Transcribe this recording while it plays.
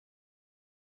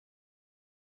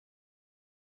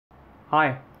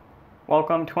Hi,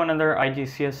 welcome to another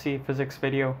IGCSE physics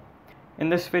video. In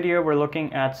this video we're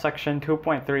looking at section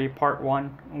 2.3 part 1,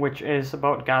 which is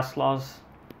about gas laws.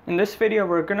 In this video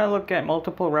we're going to look at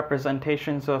multiple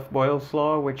representations of Boyle's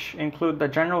law, which include the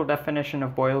general definition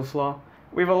of Boyle's law.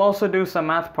 We will also do some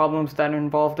math problems that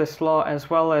involve this law, as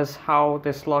well as how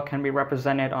this law can be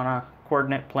represented on a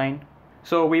coordinate plane.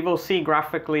 So we will see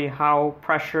graphically how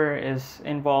pressure is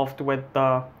involved with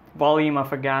the volume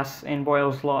of a gas in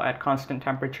Boyle's law at constant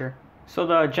temperature. So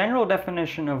the general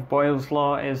definition of Boyle's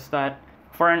law is that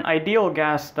for an ideal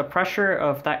gas, the pressure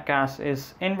of that gas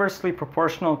is inversely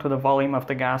proportional to the volume of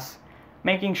the gas,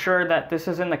 making sure that this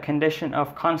is in the condition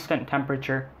of constant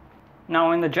temperature.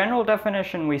 Now in the general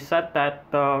definition we said that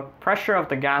the pressure of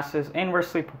the gas is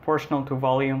inversely proportional to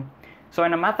volume. So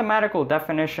in a mathematical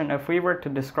definition, if we were to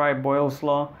describe Boyle's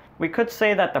law, we could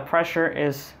say that the pressure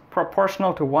is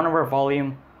proportional to 1 over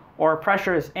volume, or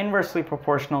pressure is inversely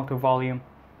proportional to volume.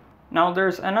 Now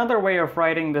there's another way of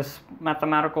writing this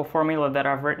mathematical formula that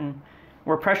I've written,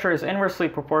 where pressure is inversely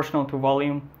proportional to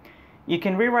volume. You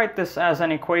can rewrite this as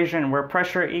an equation where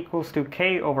pressure equals to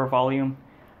K over volume.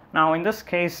 Now in this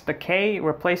case, the K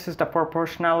replaces the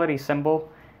proportionality symbol,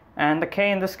 and the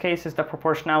K in this case is the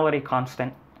proportionality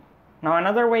constant. Now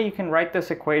another way you can write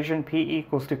this equation, P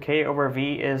equals to K over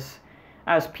V, is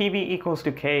as PV equals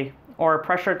to K, or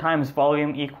pressure times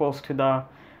volume equals to the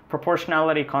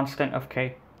proportionality constant of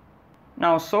K.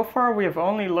 Now so far we have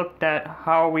only looked at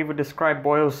how we would describe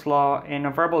Boyle's law in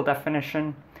a verbal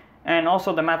definition, and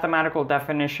also the mathematical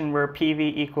definition where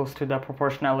PV equals to the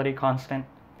proportionality constant.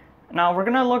 Now we're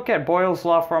going to look at Boyle's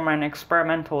law from an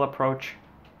experimental approach.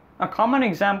 A common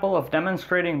example of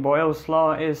demonstrating Boyle's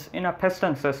law is in a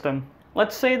piston system.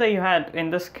 Let's say that you had, in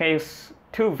this case,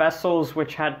 2 vessels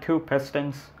which had 2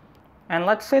 pistons. And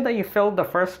let's say that you filled the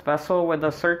first vessel with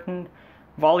a certain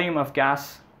volume of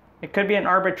gas. It could be an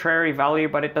arbitrary value,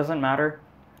 but it doesn't matter.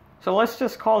 So let's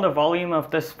just call the volume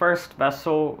of this first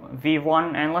vessel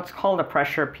V1, and let's call the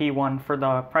pressure P1 for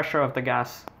the pressure of the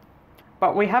gas.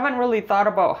 But we haven't really thought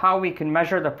about how we can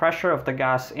measure the pressure of the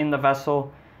gas in the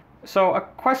vessel. So a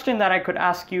question that I could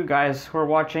ask you guys who are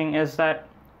watching is that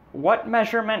what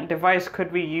measurement device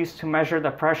could we use to measure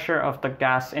the pressure of the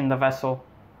gas in the vessel?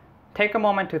 Take a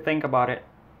moment to think about it.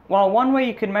 Well, one way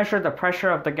you can measure the pressure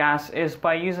of the gas is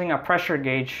by using a pressure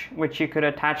gauge, which you could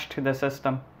attach to the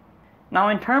system. Now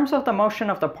in terms of the motion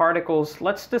of the particles,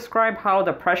 let's describe how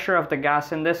the pressure of the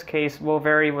gas in this case will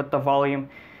vary with the volume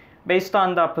based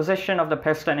on the position of the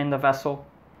piston in the vessel.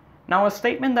 Now a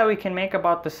statement that we can make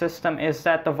about the system is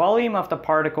that the volume of the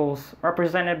particles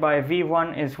represented by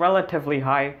V1 is relatively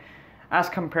high as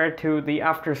compared to the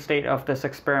after state of this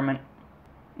experiment.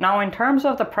 Now in terms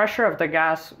of the pressure of the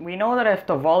gas, we know that if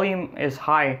the volume is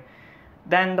high,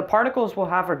 then the particles will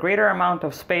have a greater amount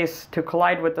of space to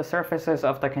collide with the surfaces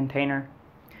of the container.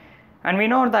 And we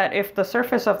know that if the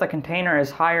surface of the container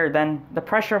is higher, then the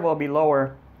pressure will be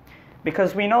lower,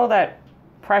 because we know that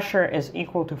pressure is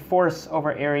equal to force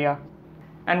over area.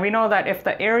 And we know that if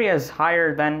the area is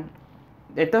higher, then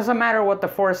it doesn't matter what the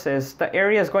force is, the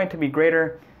area is going to be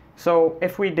greater. So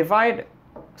if we divide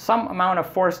some amount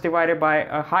of force divided by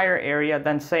a higher area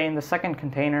than, say, in the second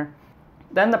container,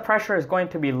 then the pressure is going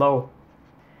to be low.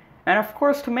 And of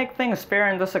course, to make things fair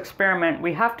in this experiment,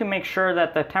 we have to make sure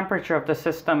that the temperature of the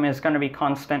system is going to be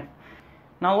constant.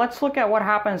 Now let's look at what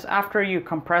happens after you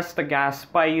compress the gas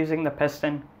by using the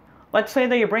piston. Let's say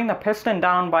that you bring the piston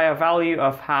down by a value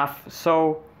of half,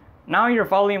 so now your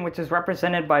volume, which is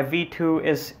represented by V2,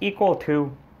 is equal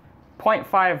to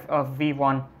 0.5 of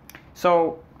V1.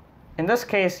 So in this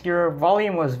case your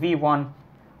volume was V1,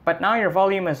 but now your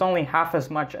volume is only half as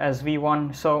much as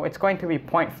V1, so it's going to be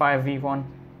 0.5 V1.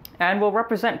 And we'll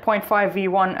represent 0.5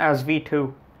 V1 as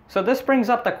V2. So this brings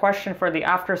up the question for the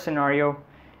after scenario.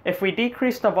 If we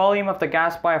decrease the volume of the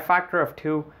gas by a factor of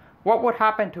 2, what would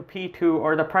happen to P2,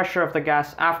 or the pressure of the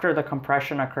gas, after the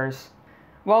compression occurs?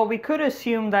 Well, we could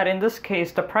assume that in this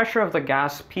case the pressure of the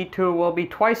gas, P2, will be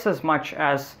twice as much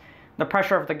as the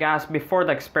pressure of the gas before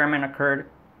the experiment occurred.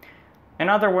 In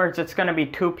other words, it's going to be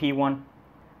 2P1.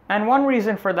 And one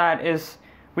reason for that is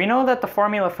we know that the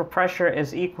formula for pressure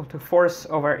is equal to force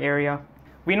over area.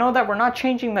 We know that we're not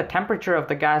changing the temperature of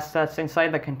the gas that's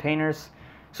inside the containers.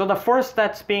 So the force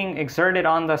that's being exerted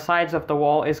on the sides of the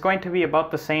wall is going to be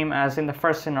about the same as in the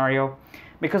first scenario,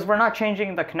 because we're not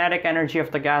changing the kinetic energy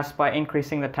of the gas by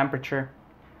increasing the temperature.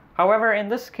 However, in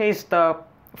this case, the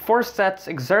force that's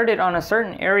exerted on a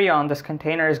certain area on this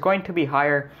container is going to be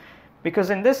higher, because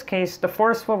in this case the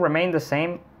force will remain the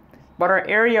same, but our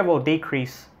area will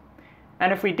decrease.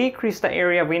 And if we decrease the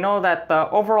area, we know that the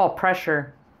overall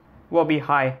pressure will be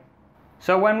high.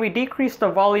 So when we decrease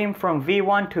the volume from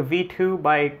V1 to V2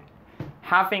 by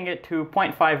halving it to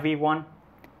 0.5 V1,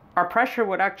 our pressure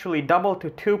would actually double to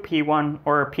 2 P1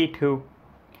 or P2.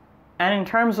 And in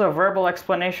terms of verbal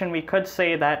explanation, we could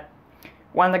say that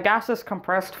when the gas is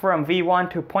compressed from V1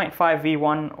 to 0.5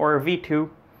 V1 or V2,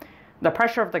 the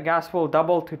pressure of the gas will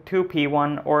double to 2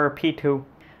 P1 or P2.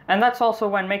 And that's also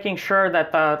when making sure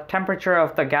that the temperature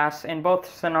of the gas in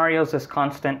both scenarios is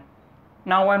constant.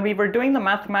 Now, when we were doing the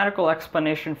mathematical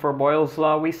explanation for Boyle's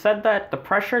law, we said that the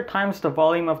pressure times the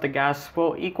volume of the gas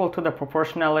will equal to the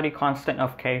proportionality constant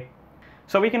of K.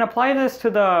 So we can apply this to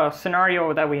the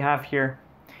scenario that we have here.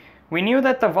 We knew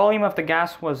that the volume of the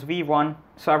gas was V1,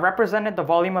 so I represented the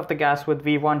volume of the gas with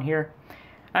V1 here.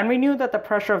 And we knew that the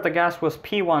pressure of the gas was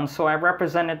P1, so I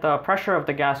represented the pressure of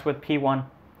the gas with P1.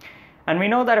 And we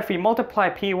know that if we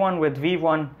multiply P1 with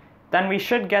V1, then we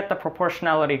should get the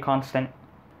proportionality constant.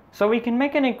 So we can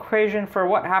make an equation for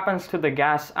what happens to the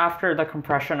gas after the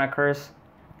compression occurs.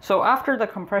 So after the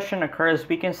compression occurs,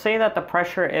 we can say that the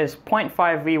pressure is 0.5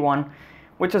 V1,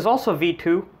 which is also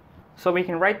V2. So we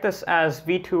can write this as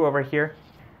V2 over here.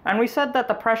 And we said that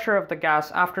the pressure of the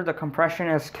gas after the compression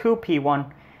is 2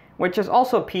 P1, which is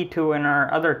also P2 in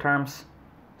our other terms.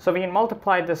 So we can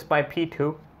multiply this by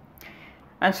P2.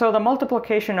 And so the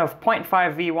multiplication of 0.5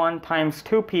 V1 times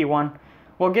 2 P1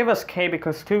 will give us K,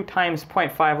 because 2 times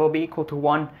 0.5 will be equal to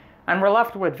 1. And we're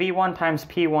left with V1 times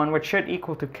P1, which should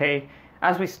equal to K,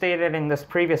 as we stated in this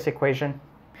previous equation.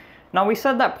 Now we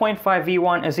said that 0.5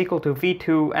 V1 is equal to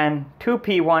V2 and 2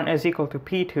 P1 is equal to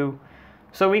P2.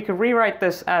 So we could rewrite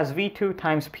this as V2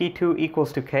 times P2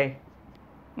 equals to K.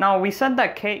 Now we said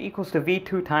that K equals to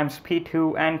V2 times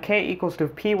P2 and K equals to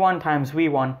P1 times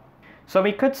V1. So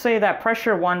we could say that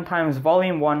pressure 1 times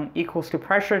volume 1 equals to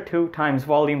pressure 2 times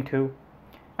volume 2.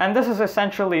 And this is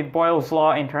essentially Boyle's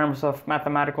law in terms of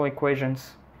mathematical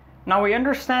equations. Now we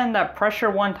understand that pressure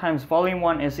 1 times volume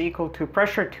 1 is equal to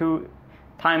pressure 2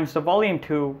 times the volume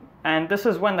 2, and this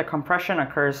is when the compression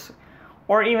occurs,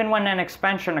 or even when an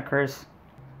expansion occurs.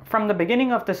 From the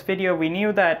beginning of this video, we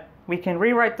knew that we can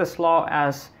rewrite this law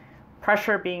as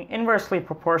pressure being inversely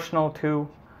proportional to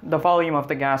the volume of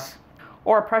the gas,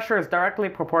 or pressure is directly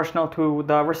proportional to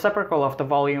the reciprocal of the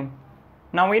volume.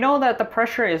 Now we know that the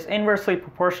pressure is inversely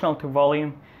proportional to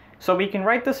volume, so we can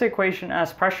write this equation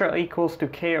as pressure equals to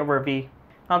K over V.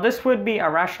 Now this would be a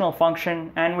rational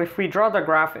function, and if we draw the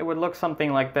graph, it would look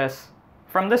something like this.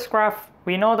 From this graph,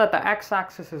 we know that the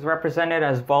x-axis is represented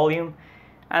as volume,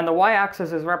 and the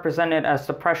y-axis is represented as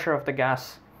the pressure of the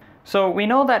gas. So we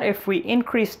know that if we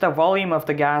increase the volume of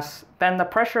the gas, then the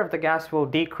pressure of the gas will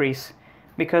decrease,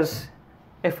 because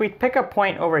if we pick a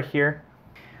point over here,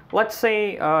 let's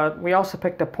say we also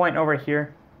picked a point over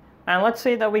here, and let's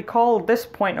say that we call this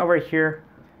point over here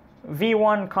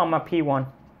V1, P1.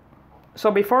 So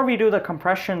before we do the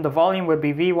compression, the volume would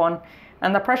be V1,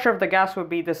 and the pressure of the gas would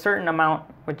be the certain amount,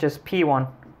 which is P1.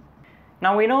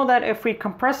 Now we know that if we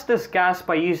compress this gas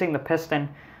by using the piston,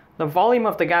 the volume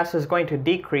of the gas is going to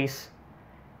decrease,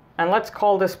 and let's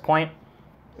call this point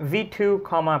V2,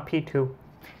 P2.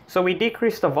 So we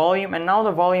decrease the volume, and now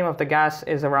the volume of the gas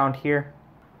is around here.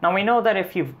 Now we know that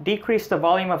if you decrease the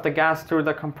volume of the gas through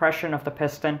the compression of the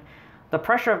piston, the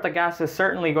pressure of the gas is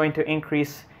certainly going to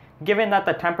increase, given that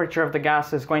the temperature of the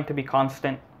gas is going to be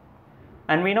constant.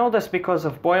 And we know this because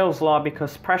of Boyle's law,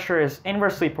 because pressure is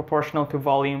inversely proportional to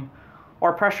volume,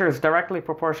 or pressure is directly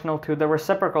proportional to the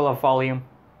reciprocal of volume.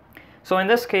 So in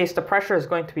this case, the pressure is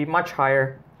going to be much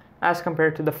higher as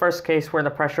compared to the first case where the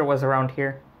pressure was around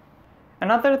here.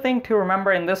 Another thing to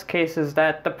remember in this case is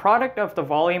that the product of the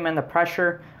volume and the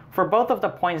pressure for both of the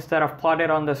points that I've plotted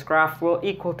on this graph will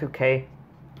equal to K.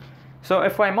 So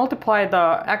if I multiply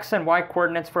the x and y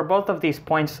coordinates for both of these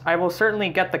points, I will certainly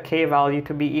get the K value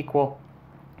to be equal.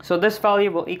 So this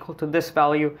value will equal to this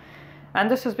value, and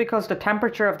this is because the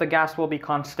temperature of the gas will be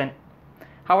constant.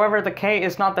 However, the K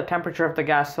is not the temperature of the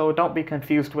gas, so don't be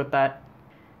confused with that.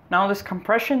 Now this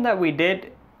compression that we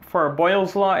did for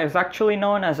Boyle's law is actually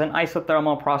known as an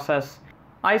isothermal process.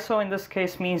 Iso in this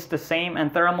case means the same,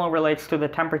 and thermal relates to the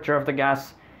temperature of the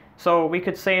gas. So we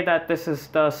could say that this is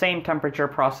the same temperature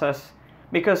process,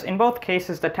 because in both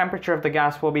cases the temperature of the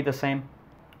gas will be the same.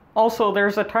 Also,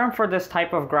 there's a term for this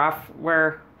type of graph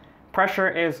where pressure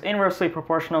is inversely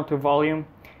proportional to volume,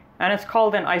 and it's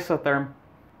called an isotherm.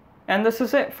 And this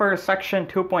is it for section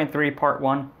 2.3 part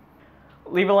 1.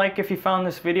 Leave a like if you found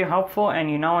this video helpful and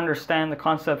you now understand the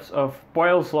concepts of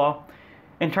Boyle's law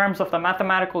in terms of the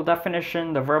mathematical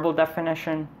definition, the verbal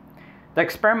definition, the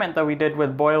experiment that we did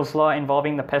with Boyle's law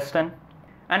involving the piston,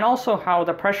 and also how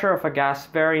the pressure of a gas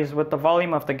varies with the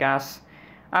volume of the gas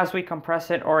as we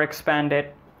compress it or expand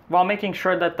it, while making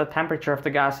sure that the temperature of the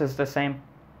gas is the same.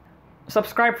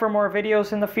 Subscribe for more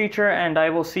videos in the future, and I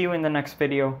will see you in the next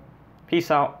video.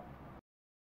 Peace out.